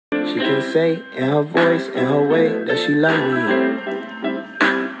She can say in her voice, in her way, that she love me.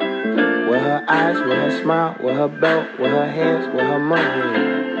 With her eyes, with her smile, with her belt, with her hands, with her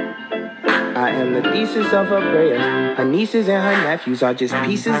money. I am the thesis of her prayers. Her nieces and her nephews are just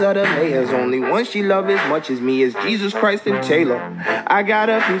pieces of the layers. Only one she loves as much as me is Jesus Christ and Taylor. I got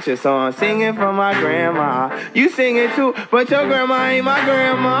a feature song singing for my grandma. You sing it too, but your grandma ain't my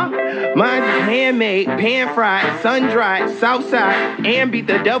grandma. Mine's is handmade, pan-fried, sun-dried, southside, and beat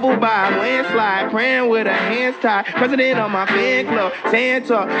the devil by a landslide. Praying with her hands tied, president of my fan club,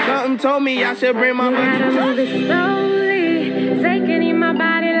 Santa. Something told me I should bring my money. Move it slowly, taking in my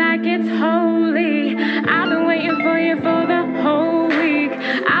body like it's holy. I've been waiting for you for